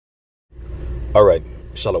All right,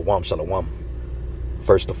 shalom, shalom.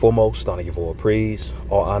 First and foremost, I want to give all praise,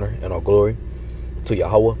 all honor, and all glory to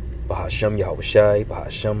Yahweh, Bahashem, Yahweh Shai,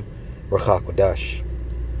 Bahashem, Rachak Wadash.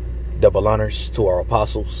 Double honors to our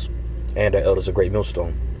apostles and our elders of Great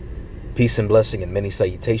Millstone. Peace and blessing and many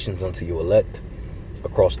salutations unto you elect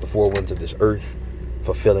across the four winds of this earth,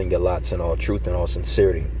 fulfilling your lots in all truth and all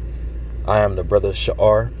sincerity. I am the brother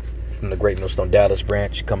Sha'ar from the Great Millstone Dallas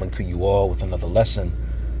branch, coming to you all with another lesson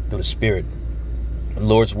through the Spirit. The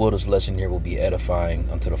Lord's will, this lesson here will be edifying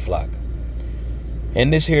unto the flock.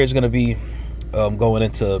 And this here is going to be going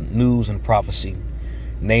into news and prophecy,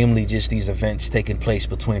 namely just these events taking place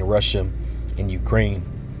between Russia and Ukraine.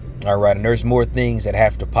 All right, and there's more things that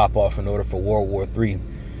have to pop off in order for World War III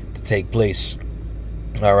to take place.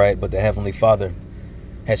 All right, but the Heavenly Father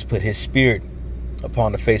has put his spirit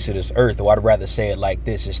upon the face of this earth, or I'd rather say it like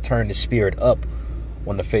this, is turned his spirit up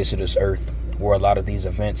on the face of this earth, where a lot of these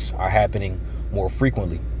events are happening more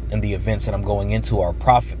frequently. And the events that I'm going into are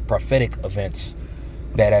prophetic events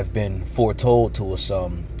that have been foretold to us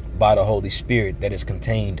by the Holy Spirit that is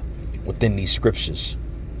contained within these scriptures.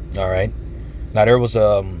 All right. Now, there was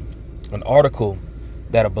an article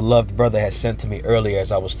that a beloved brother had sent to me earlier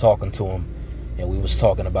as I was talking to him, and we was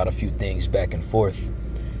talking about a few things back and forth.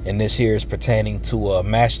 And this here is pertaining to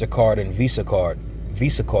MasterCard and Visa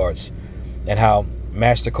cards, and how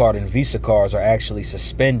MasterCard and Visa cards are actually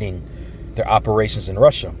suspending their operations in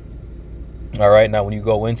Russia. All right, now when you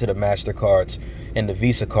go into the MasterCards and the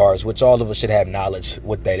Visa cards, which all of us should have knowledge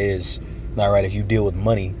what that is, all right, if you deal with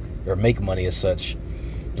money or make money as such,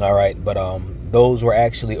 all right, but those were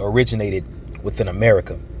actually originated within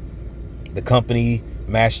America. The company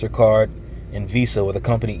MasterCard and Visa, or the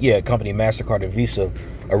company MasterCard and Visa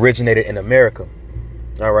originated in America.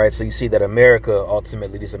 All right, so you see that America,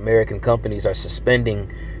 ultimately, these American companies are suspending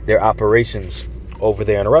their operations over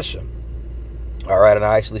there in Russia. All right, and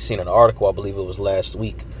I actually seen an article, I believe it was last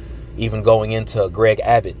week, even going into Greg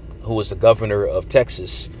Abbott, who was the governor of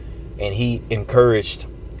Texas, and he encouraged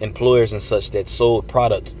employers and such that sold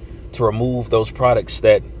product to remove those products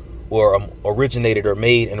that were originated or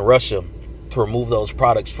made in Russia, to remove those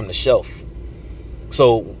products from the shelf.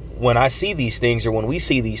 So when I see these things, or when we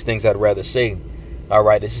see these things, I'd rather say, all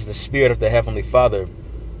right, this is the Spirit of the Heavenly Father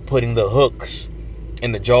putting the hooks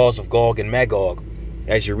in the jaws of Gog and Magog,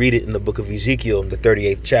 as you read it in the book of Ezekiel, the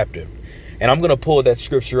 38th chapter. And I'm going to pull that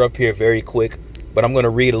scripture up here very quick, but I'm going to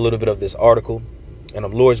read a little bit of this article, and the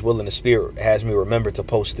Lord's will and the Spirit has me remember to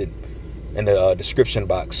post it in the description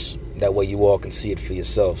box. That way you all can see it for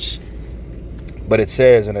yourselves. But it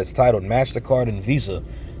says, and it's titled, MasterCard and Visa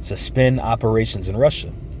Suspend Operations in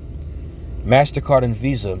Russia. MasterCard and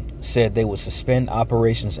Visa said they would suspend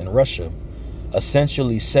operations in Russia,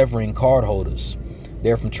 essentially severing cardholders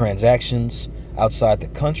there from transactions outside the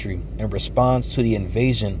country in response to the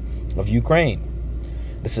invasion of Ukraine.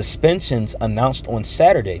 The suspensions announced on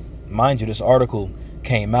Saturday. Mind you, this article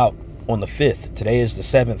came out on the 5th. Today is the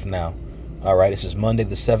 7th now. All right, this is Monday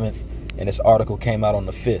the 7th, and this article came out on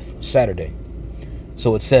the 5th, Saturday.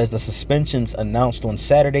 So it says the suspensions announced on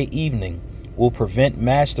Saturday evening will prevent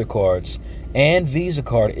MasterCards and Visa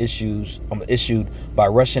card issued by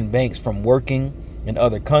Russian banks from working in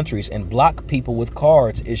other countries, and block people with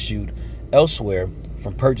cards issued elsewhere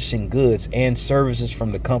from purchasing goods and services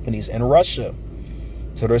from the companies in Russia.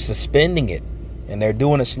 So they're suspending it, and they're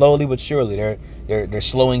doing it slowly but surely. They're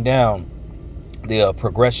slowing down the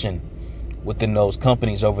progression within those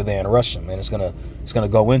companies over there in Russia. Man, it's gonna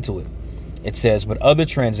go into it. It says, but other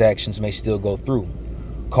transactions may still go through.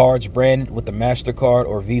 Cards branded with the MasterCard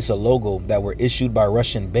or Visa logo that were issued by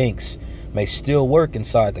Russian banks may still work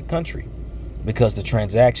inside the country because the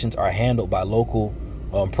transactions are handled by local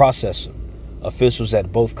processor. Officials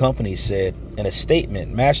at both companies said in a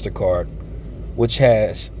statement. MasterCard, which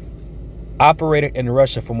has operated in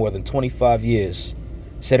Russia for more than 25 years,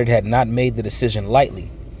 said it had not made the decision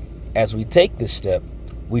lightly. As we take this step,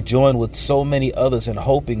 we join with so many others in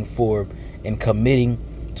hoping for and committing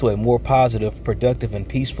to a more positive, productive, and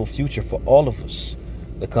peaceful future for all of us,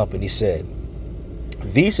 the company said.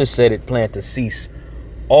 Visa said it planned to cease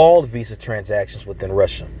all Visa transactions within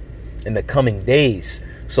Russia in the coming days.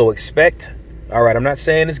 So expect, all right, I'm not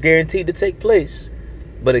saying it's guaranteed to take place,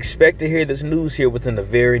 but expect to hear this news here within the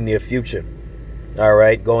very near future. All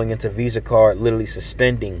right, going into Visa card literally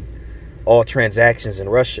suspending all transactions in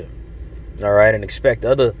Russia. All right, and expect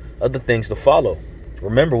other things to follow.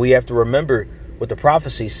 Remember, we have to remember what the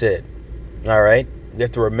prophecy said. All right, we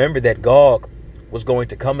have to remember that Gog was going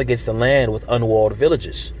to come against the land with unwalled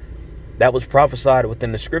villages. That was prophesied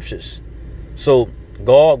within the scriptures. So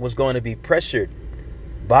Gog was going to be pressured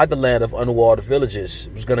by the land of unwalled villages.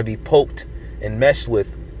 It was going to be poked and messed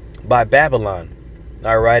with by Babylon.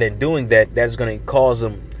 All right. And doing that, that's going to cause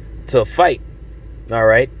them to fight. All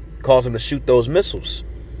right. Cause them to shoot those missiles.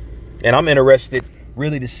 And I'm interested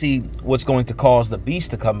really to see what's going to cause the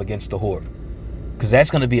beast to come against the horde, because that's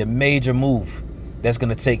going to be a major move that's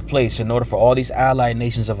going to take place in order for all these allied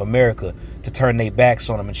nations of America to turn their backs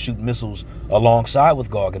on them and shoot missiles alongside with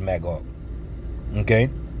Gog and Magog. Okay.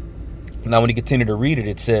 Now, when you continue to read it,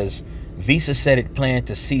 it says, Visa said it planned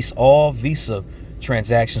to cease all Visa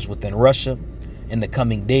transactions within Russia in the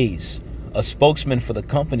coming days. A spokesman for the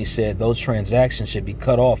company said those transactions should be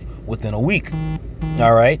cut off within a week.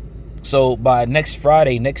 All right. So by next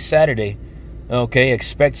Friday, next Saturday, okay,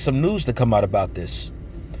 expect some news to come out about this.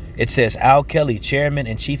 It says Al Kelly, chairman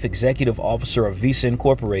and chief executive officer of Visa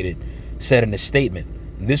Incorporated, said in a statement,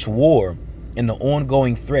 this war and the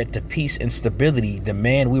ongoing threat to peace and stability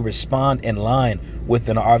demand we respond in line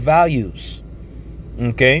within our values.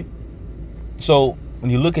 Okay. So when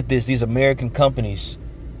you look at this, these American companies,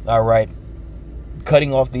 all right,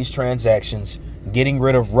 cutting off these transactions, getting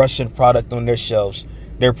rid of Russian product on their shelves,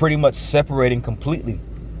 they're pretty much separating completely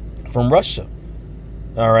from Russia.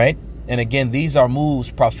 All right. And again, these are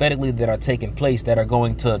moves prophetically that are taking place that are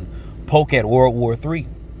going to poke at World War III.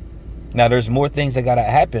 Now, there's more things that got to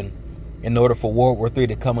happen in order for World War III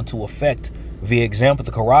to come into effect. Via example,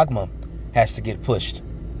 the Charagma has to get pushed.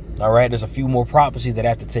 All right. There's a few more prophecies that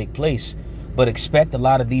have to take place, but expect a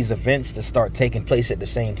lot of these events to start taking place at the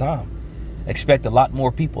same time. Expect a lot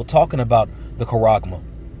more people talking about the Charagma,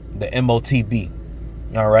 the MOTB.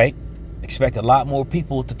 All right. Expect a lot more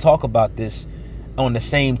people to talk about this on the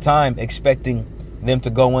same time, expecting them to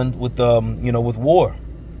go in with, with war.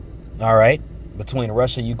 All right. Between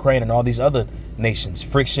Russia, Ukraine, and all these other nations.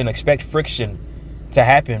 Friction, expect friction to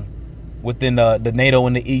happen within the NATO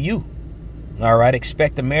and the EU. All right.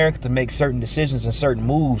 Expect America to make certain decisions and certain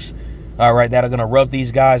moves, all right, that are going to rub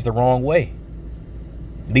these guys the wrong way.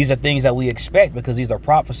 These are things that we expect because these are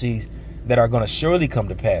prophecies that are going to surely come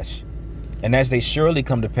to pass. And as they surely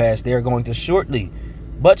come to pass, they are going to shortly,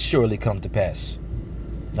 but surely come to pass.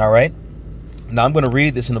 All right. Now I'm going to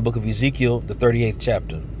read this in the book of Ezekiel, the 38th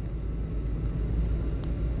chapter.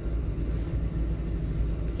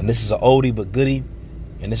 And this is an oldie but goodie.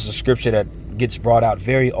 And this is a scripture that gets brought out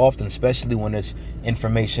very often, especially when there's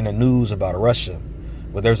information and news about Russia.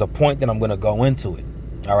 But there's a point that I'm going to go into it.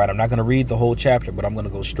 All right. I'm not going to read the whole chapter, but I'm going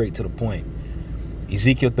to go straight to the point.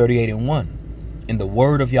 Ezekiel 38:1. And the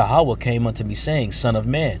word of Yahweh came unto me, saying, Son of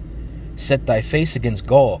man, set thy face against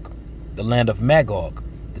Gog, the land of Magog,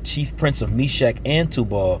 the chief prince of Meshach and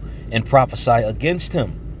Tubal, and prophesy against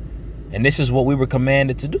him. And this is what we were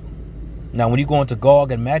commanded to do. Now, when you go into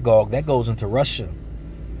Gog and Magog, that goes into Russia.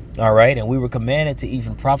 All right. And we were commanded to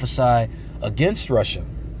even prophesy against Russia,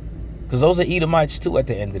 because those are Edomites too at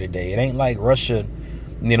the end of the day. It ain't like Russia,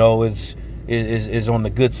 is on the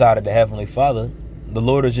good side of the Heavenly Father. The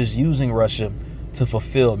Lord is just using Russia to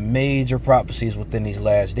fulfill major prophecies within these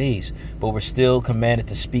last days, but we're still commanded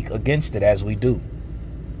to speak against it as we do.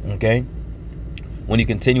 Okay. When you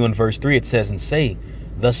continue in verse 3, it says, and say,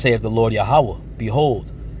 thus saith the Lord Yahweh,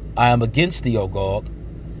 behold, I am against thee, O Gog,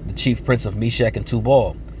 the chief prince of Meshach and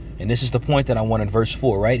Tubal. And this is the point that I want in verse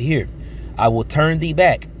 4 right here. I will turn thee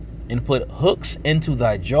back and put hooks into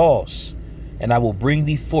thy jaws, and I will bring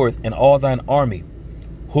thee forth in all thine army,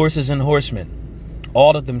 horses and horsemen,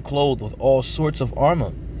 all of them clothed with all sorts of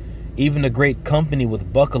armor, even a great company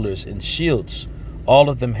with bucklers and shields, all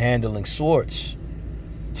of them handling swords.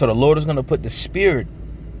 So the Lord is going to put the spirit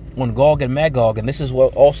on Gog and Magog, and this is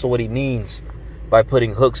also what he means by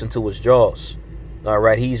putting hooks into his jaws. All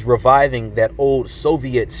right, he's reviving that old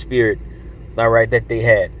Soviet spirit, all right, that they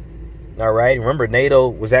had. All right, remember, NATO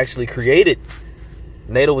was actually created.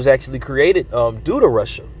 NATO was actually created due to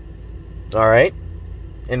Russia. All right,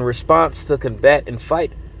 in response to combat and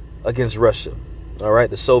fight against Russia. All right,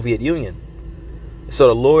 the Soviet Union. So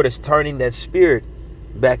the Lord is turning that spirit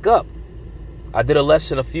back up. I did a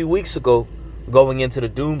lesson a few weeks ago going into the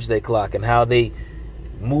doomsday clock and how they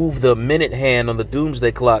move the minute hand on the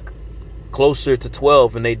doomsday clock closer to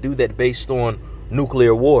 12, and they do that based on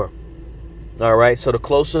nuclear war. All right, so the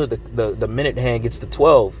closer the minute hand gets to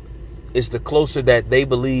 12 is the closer that they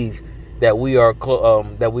believe that we are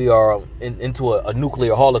into a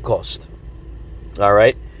nuclear holocaust. All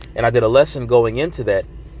right, and I did a lesson going into that.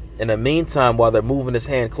 In the meantime, while they're moving his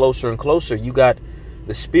hand closer and closer, you got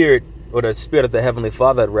the spirit, or the spirit of the Heavenly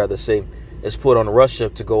Father, I'd rather say, is put on Russia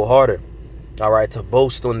to go harder. All right, to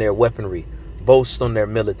boast on their weaponry, boast on their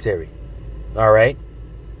military. All right,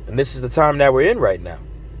 and this is the time that we're in right now.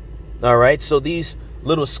 All right, so these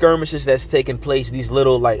little skirmishes that's taking place, these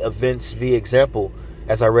little like events, via example,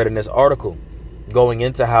 as I read in this article, going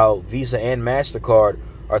into how Visa and MasterCard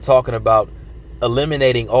are talking about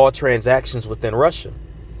eliminating all transactions within Russia.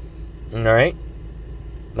 All right.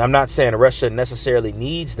 Now, I'm not saying Russia necessarily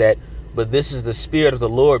needs that, but this is the spirit of the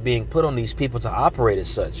Lord being put on these people to operate as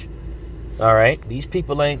such. All right. These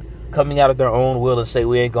people ain't coming out of their own will and say,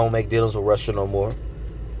 we ain't going to make dealings with Russia no more.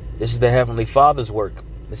 This is the Heavenly Father's work.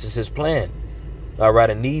 This is his plan. All right.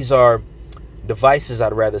 And these are devices,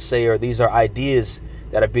 I'd rather say, or these are ideas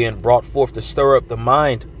that are being brought forth to stir up the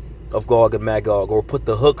mind of Gog and Magog, or put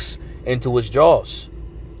the hooks into his jaws.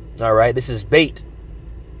 All right. This is bait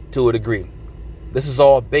to a degree. This is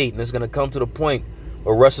all bait, and it's going to come to the point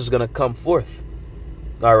where Russia's going to come forth.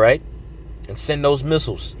 All right. And send those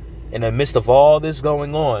missiles. In the midst of all this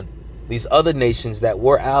going on, these other nations that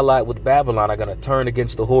were allied with Babylon are going to turn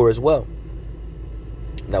against the whore as well.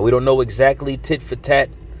 Now, we don't know exactly tit for tat,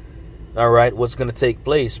 all right, what's going to take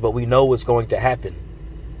place, but we know what's going to happen.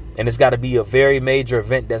 And it's got to be a very major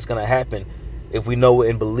event that's going to happen if we know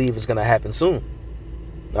and believe it's going to happen soon.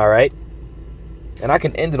 All right. And I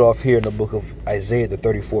can end it off here in the book of Isaiah, the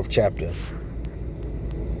 34th chapter.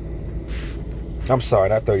 I'm sorry,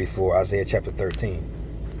 not 34, Isaiah chapter 13.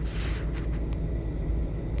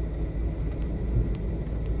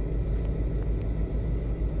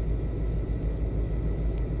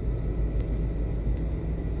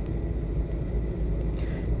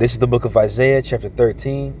 This is the book of Isaiah, chapter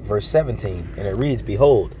 13, verse 17. And it reads,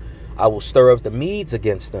 behold, I will stir up the Medes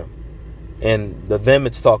against them. And the them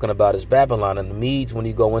it's talking about is Babylon. And the Medes, when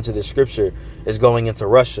you go into this scripture, is going into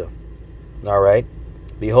Russia. All right.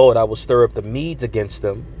 Behold, I will stir up the Medes against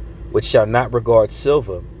them, which shall not regard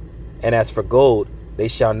silver. And as for gold, they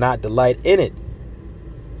shall not delight in it.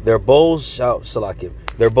 Their bows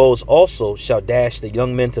also shall dash the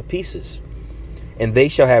young men to pieces. And they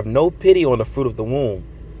shall have no pity on the fruit of the womb.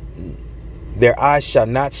 Their eyes shall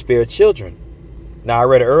not spare children. Now, I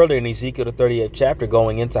read it earlier in Ezekiel, the 38th chapter,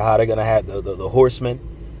 going into how they're going to have the horsemen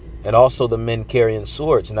and also the men carrying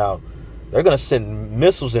swords. Now, they're going to send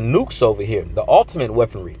missiles and nukes over here, the ultimate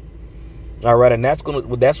weaponry. All right. And that's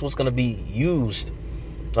what's going to be used.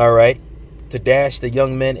 All right. To dash the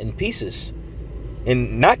young men in pieces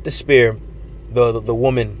and not to spare the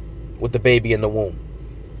woman with the baby in the womb.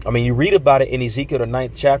 I mean, you read about it in Ezekiel, the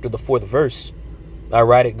 9th chapter, the 4th verse. All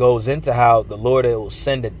right. It goes into how the Lord will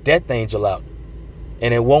send a death angel out.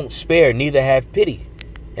 And it won't spare, neither have pity.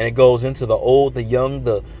 And it goes into the old, the young,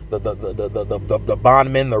 the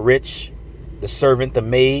bondman, the rich, the servant, the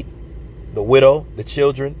maid, the widow, the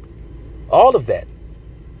children, all of that.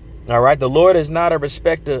 All right. The Lord is not a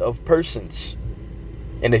respecter of persons.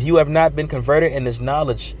 And if you have not been converted in this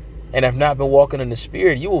knowledge and have not been walking in the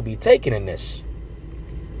spirit, you will be taken in this.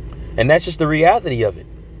 And that's just the reality of it.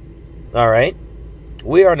 All right.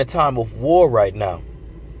 We are in a time of war right now.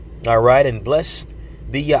 All right. And blessed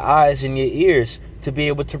be your eyes and your ears to be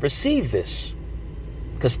able to receive this.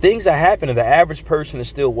 Because things are happening. The average person is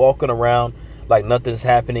still walking around like nothing's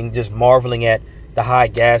happening, just marveling at the high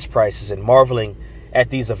gas prices and marveling at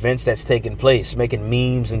these events that's taking place, making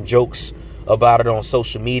memes and jokes about it on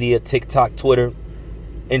social media, TikTok, Twitter,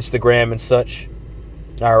 Instagram and such.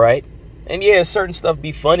 All right. And yeah, certain stuff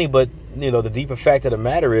be funny, but you know, the deeper fact of the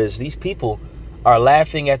matter is these people are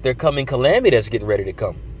laughing at their coming calamity that's getting ready to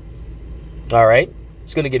come. All right.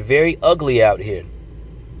 It's going to get very ugly out here.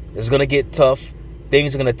 It's going to get tough.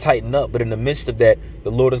 Things are going to tighten up. But in the midst of that, the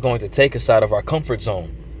Lord is going to take us out of our comfort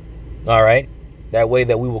zone. All right. That way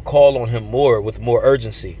that we will call on him more with more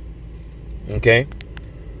urgency. Okay.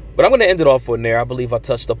 But I'm going to end it off on there. I believe I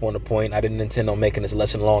touched up on the point. I didn't intend on making this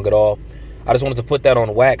lesson long at all. I just wanted to put that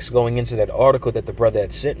on wax going into that article that the brother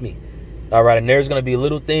had sent me. All right. And there's going to be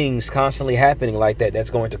little things constantly happening like that. That's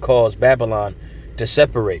going to cause Babylon to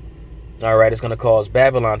separate. All right. It's going to cause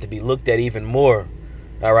Babylon to be looked at even more.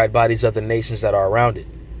 All right. By these other nations that are around it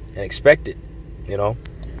and expect it, you know.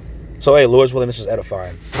 So, hey, Lord's willing, this is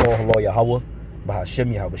edifying. Hello, Yahweh.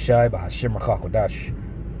 Bahashem Yahweh Shai. Bahashem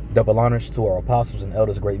Rachakodash. Double honors to our apostles and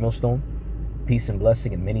elders, great millstone. Peace and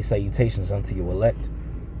blessing and many salutations unto your elect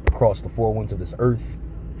across the four winds of this earth,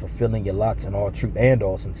 fulfilling your lots in all truth and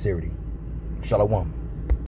all sincerity. Shalom.